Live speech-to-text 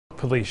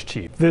police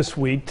chief. This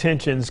week,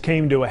 tensions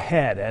came to a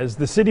head as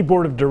the city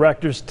board of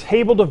directors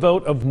tabled a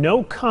vote of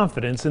no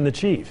confidence in the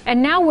chief.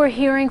 And now we're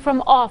hearing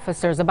from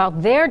officers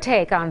about their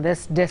take on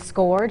this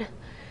discord.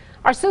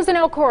 Our Susan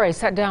El-Khoury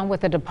sat down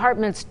with the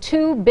department's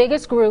two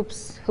biggest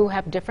groups who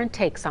have different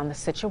takes on the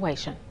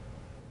situation.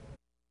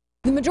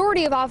 The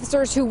majority of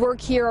officers who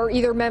work here are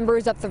either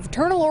members of the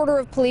Fraternal Order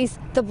of Police,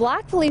 the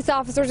Black Police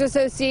Officers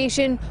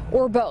Association,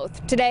 or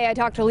both. Today I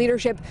talked to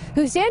leadership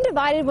who stand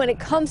divided when it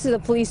comes to the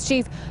police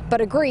chief,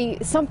 but agree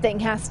something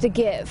has to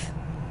give.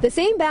 The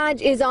same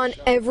badge is on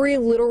every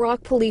Little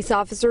Rock police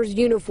officer's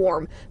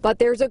uniform, but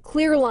there's a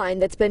clear line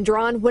that's been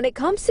drawn when it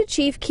comes to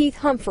Chief Keith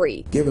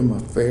Humphrey. Give him a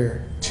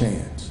fair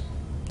chance.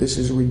 This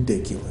is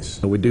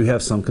ridiculous. We do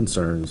have some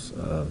concerns.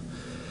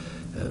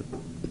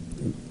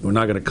 We're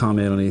not going to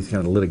comment on any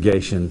kind of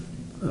litigation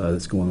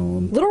that's going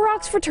on. Little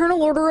Rock's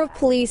Fraternal Order of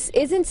Police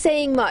isn't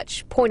saying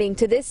much, pointing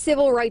to this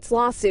civil rights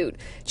lawsuit.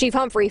 Chief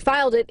Humphrey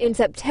filed it in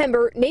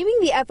September, naming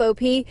the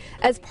FOP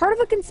as part of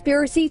a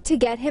conspiracy to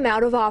get him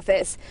out of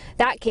office.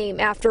 That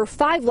came after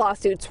 5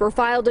 lawsuits were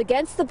filed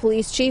against the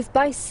police chief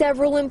by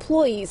several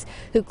employees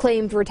who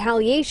claimed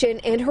retaliation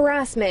and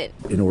harassment.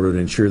 In order to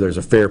ensure there's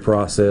a fair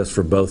process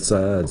for both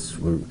sides,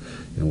 we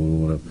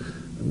want to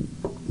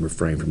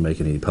refrain from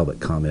making any public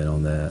comment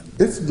on that.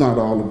 It's not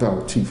all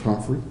about Chief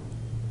Humphrey.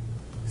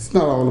 It's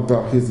not all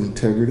about his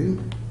integrity.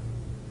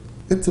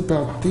 It's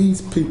about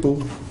these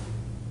people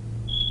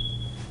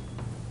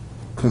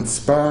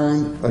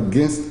conspiring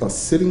against a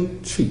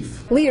sitting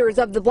chief. Leaders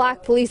of the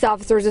Black Police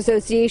Officers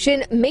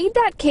Association made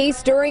that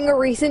case during a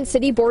recent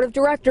city board of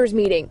directors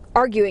meeting,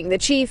 arguing the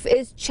chief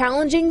is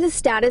challenging the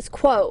status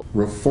quo.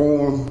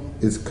 Reform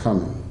is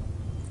coming.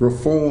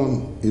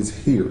 Reform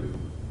is here.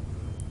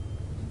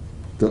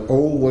 The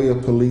old way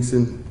of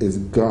policing is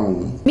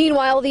gone.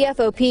 Meanwhile, the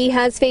FOP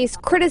has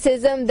faced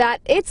criticism that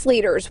its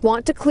leaders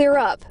want to clear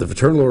up. The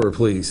Fraternal Order of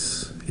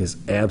Police is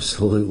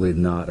absolutely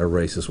not a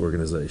racist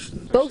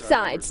organization. Both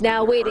sides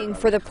now waiting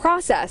for the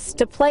process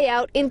to play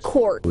out in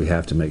court. We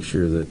have to make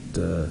sure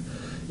that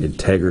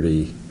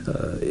integrity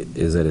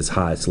is at its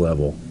highest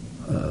level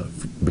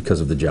because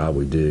of the job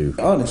we do.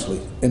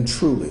 Honestly and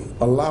truly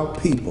allow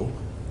people,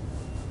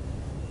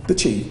 the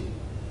chief,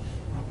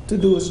 to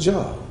do his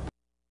job.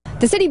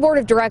 The city board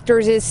of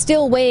directors is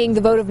still weighing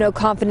the vote of no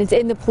confidence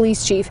in the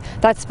police chief.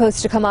 That's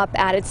supposed to come up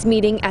at its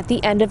meeting at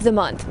the end of the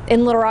month.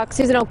 In Little Rock,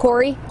 Susan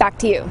El-Khoury, back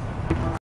to you.